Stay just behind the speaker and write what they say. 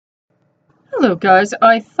Hello guys,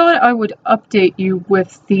 I thought I would update you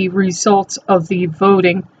with the results of the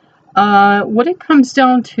voting. What it comes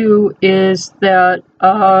down to is that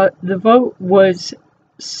the vote was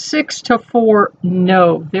 6-4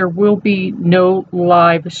 no. There will be no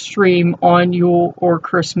live stream on Yule or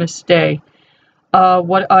Christmas Day.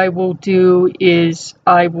 What I will do is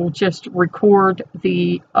I will just record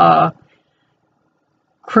the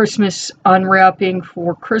Christmas unwrapping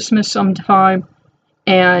for Christmas sometime,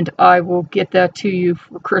 and I will get that to you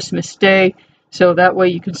for Christmas Day, so that way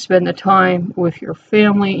you can spend the time with your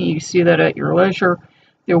family and you see that at your leisure.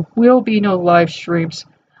 There will be no live streams,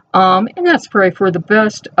 and that's pray for the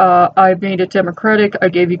best. I made it democratic. I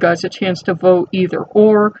gave you guys a chance to vote either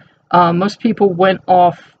or. Most people went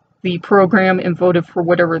off the program and voted for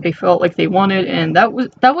whatever they felt like they wanted, and that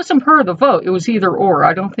wasn't part of the vote. It was either or.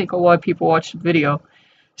 I don't think a lot of people watched the video.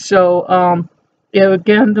 So yeah,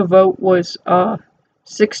 again, the vote was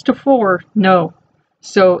 6-4 no.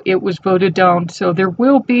 So it was voted down. So there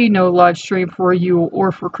will be no live stream for you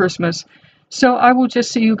or for Christmas. So I will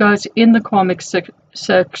just see you guys in the comment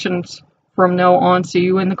sections from now on. See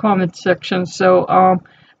you in the comment section. So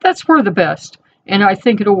that's for the best. And I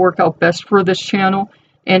think it'll work out best for this channel.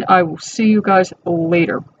 And I will see you guys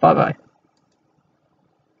later. Bye bye.